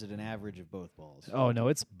ball, or is it an average of both balls? Oh no,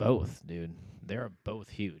 it's both, dude. They're both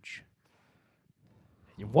huge.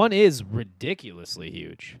 One is ridiculously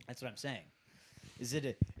huge. That's what I'm saying. Is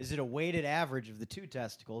it a weighted average of the two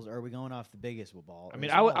testicles, or are we going off the biggest ball? I or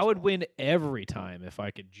mean, the I would smallest ball? win every time if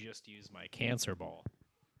I could just use my cancer ball.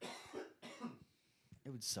 It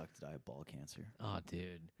would suck to die of ball cancer. Oh,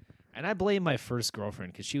 dude. And I blame my first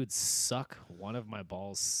girlfriend because she would suck one of my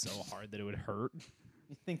balls so hard that it would hurt.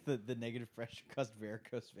 You think the negative pressure caused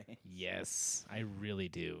varicose veins? Yes, I really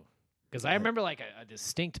do. Because I remember like a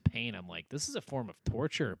distinct pain. I'm like, this is a form of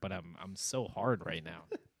torture, but I'm so hard right now.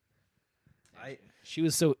 She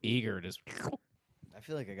was so eager. Just. I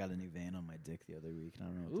feel like I got a new vein on my dick the other week, and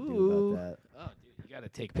I don't know what to do about that. Oh, dude, you got to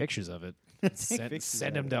take pictures of it.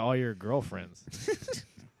 Send them of to all your girlfriends.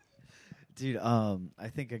 Dude, I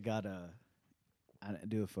think I gotta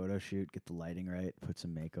do a photo shoot, get the lighting right, put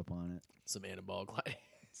some makeup on it. Some anabolic lighting.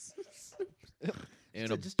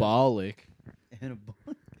 Anabolic.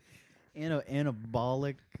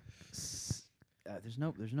 Anabolic. There's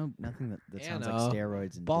nothing that sounds like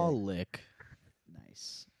steroids and dick. Anabolic.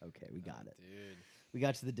 Nice. Okay, we got it. Dude. We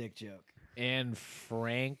got to the dick joke. And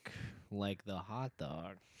Frank, like the hot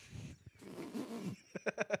dog.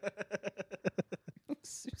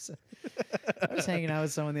 I was hanging out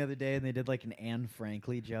with someone the other day, and they did like an Anne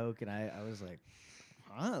Frankly joke, and I was like,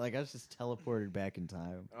 huh? Like I was just teleported back in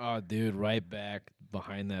time. Oh, dude, right back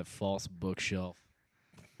behind that false bookshelf.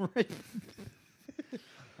 Right.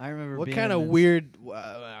 I remember. What being kind in of this- weird?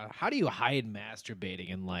 How do you hide masturbating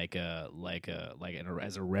in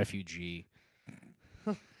as a refugee?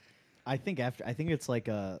 I think it's like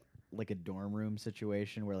a dorm room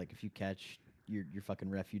situation where like if you catch your fucking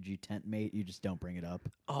refugee tent mate, you just don't bring it up.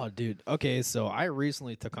 Oh, dude. Okay, so I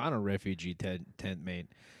recently took on a refugee tent mate.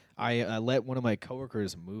 I let one of my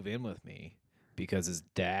coworkers move in with me because his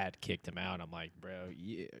dad kicked him out. I'm like, bro,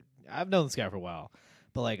 I've known this guy for a while,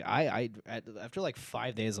 but like after like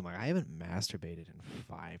 5 days, I'm like, I haven't masturbated in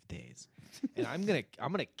 5 days, and I'm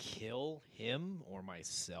gonna kill him or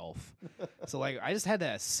myself. So like, I just had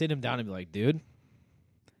to sit him down and be like, dude,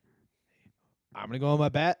 I'm gonna go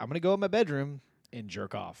in my bedroom and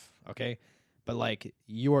jerk off, okay? But like,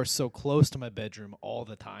 you are so close to my bedroom all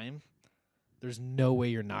the time. There's no way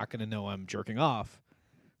you're not gonna know I'm jerking off.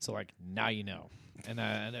 So like, now you know. And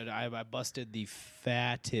I busted the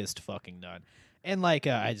fattest fucking nut. And like,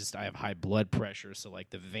 I have high blood pressure, so like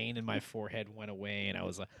the vein in my forehead went away, and I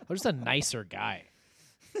was just a nicer guy.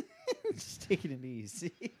 Just taking it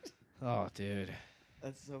easy. Oh, dude.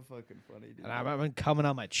 That's so fucking funny, dude. And I've been coming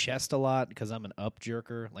on my chest a lot because I'm an up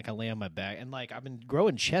jerker. Like I lay on my back, and like I've been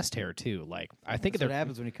growing chest hair too. Like I think That's what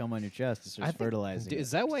happens when you come on your chest. It starts fertilizing. Is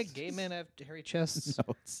that why gay men have hairy chests?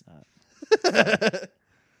 No, it's not.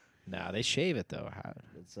 Nah, they shave it though.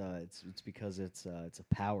 It's because it's a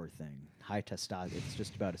power thing. High testosterone. It's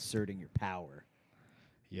just about asserting your power.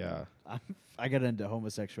 Yeah, I got into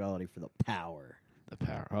homosexuality for the power. the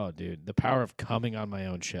power. Oh, dude, the power of coming on my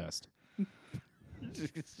own chest.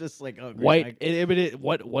 It's just like White.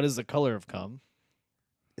 What is the color of cum?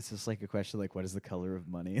 It's just like a question like, what is the color of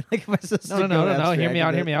money? Like, am I supposed to No. go Hear abstract me a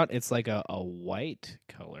out. bit? Hear me out. It's like a white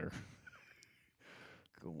color,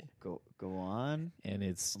 Go on. and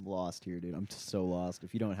it's. I'm lost here, dude. I'm just so lost.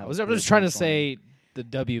 If you don't have, I'm just trying to say the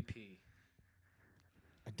WP.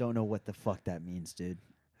 I don't know what the fuck that means, dude.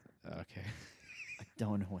 Okay. I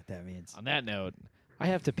don't know what that means. On that note, I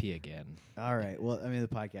have to pee again. All right. Well, I mean, the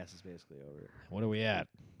podcast is basically over. What are we at?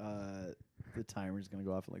 The timer's gonna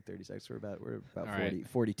go off in like 30 seconds. We're about All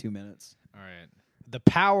 42 minutes. All right. The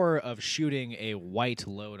power of shooting a white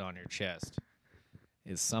load on your chest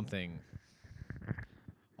is something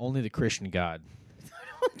Only the Christian God. I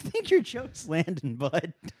don't think your joke's landing,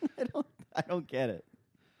 bud. I don't get it.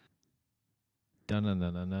 I'm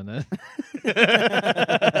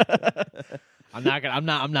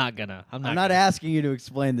not asking you to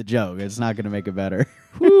explain the joke. It's not going to make it better.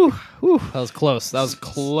 Whew, that was close.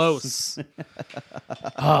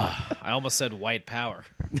 I almost said white power.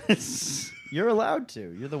 You're allowed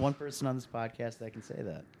to. You're the one person on this podcast that can say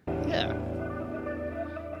that. Yeah.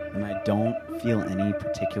 And I don't feel any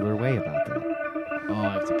particular way about that. Oh,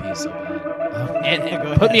 I have to pee so bad.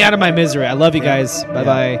 And put me out of my misery. I love you guys.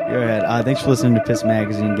 Bye-bye. Go ahead. Thanks for listening to Piss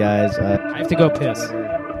Magazine, guys. I have to go piss.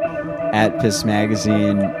 At Piss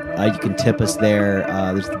Magazine. You can tip us there.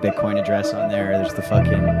 There's the Bitcoin address on there. There's the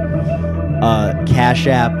fucking Cash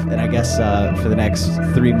App. And I guess for the next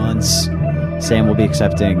 3 months, Sam will be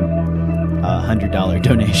accepting $100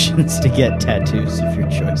 donations to get tattoos of your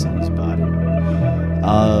choice on his body.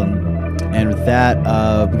 And with that,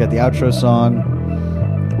 we got the outro song,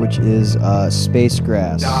 which is Space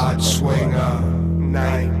Grass. Dodge Swinger,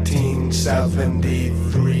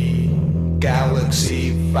 1973,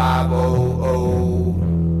 Galaxy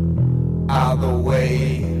 500, either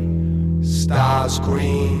way, stars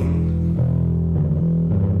green,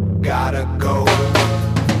 gotta go.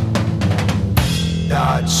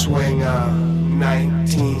 Dodge Swinger,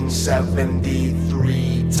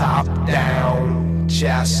 1973, top down,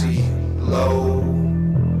 chassis low,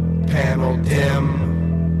 panel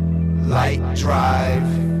dim, light drive,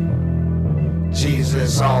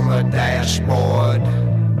 Jesus on the dashboard,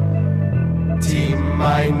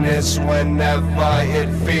 T-minus whenever it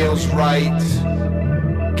feels right,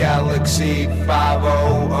 Galaxy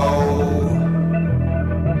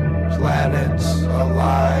 500, planets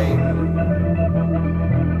align,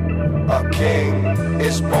 a king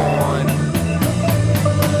is born.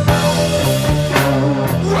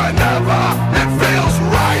 Whenever it feels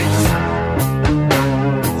right,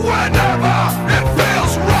 whenever it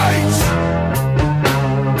feels right,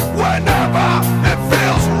 whenever it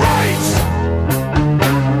feels right.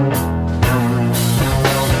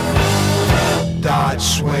 Dodge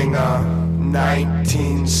Swinger,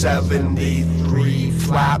 1973,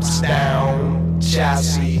 flaps down,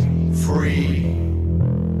 chassis free.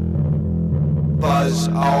 Buzz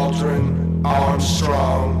Aldrin,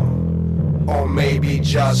 Armstrong, or maybe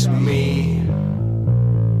just me.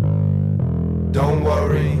 Don't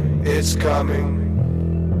worry, it's coming.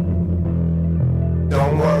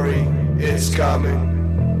 Don't worry, it's coming.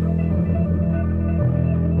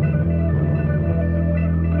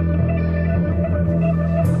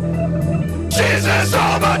 Jesus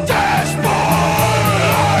on the dashboard,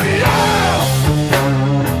 oh yeah.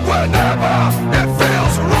 Whenever it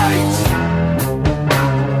feels right,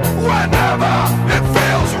 whenever it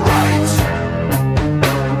feels right,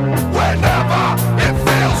 whenever it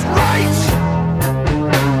feels right.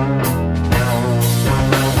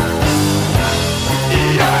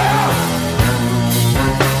 Yeah.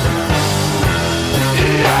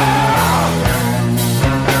 Yeah.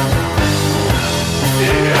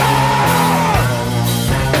 Yeah.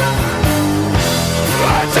 I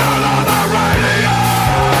turn on the radio.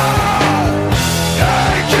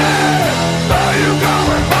 Hey kid, are you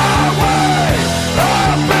going my way?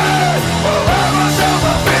 I've been forever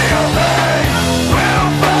self-feeling.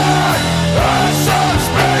 We'll find some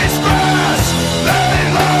space grass. They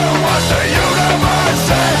learn what the universe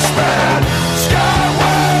is, man.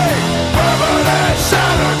 Skyway, permanent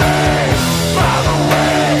Saturday. By the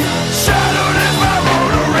way, Saturn is my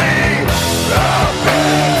rotary. I've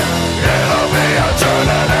been, it'll be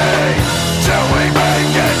eternity till we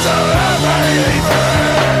make it to F-83.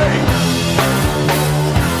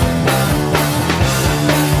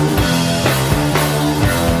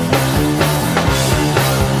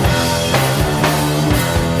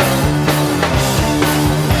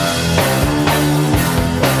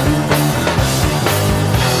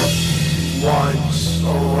 Once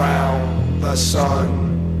around the sun,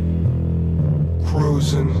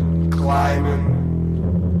 cruising, climbing,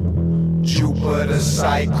 Jupiter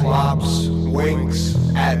Cyclops winks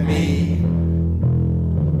at me.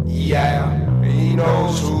 Yeah, he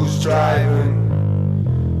knows who's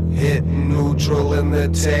driving. Hitting neutral in the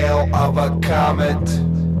tail of a comet.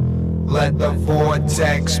 Let the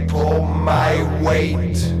vortex pull my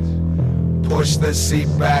weight. Push the seat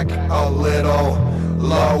back a little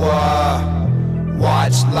lower.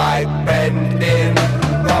 Watch light bend in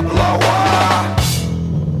the blower.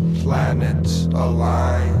 Planets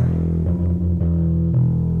align.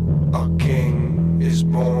 A king is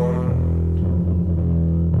born.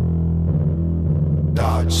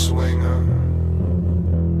 Dodge Swinger.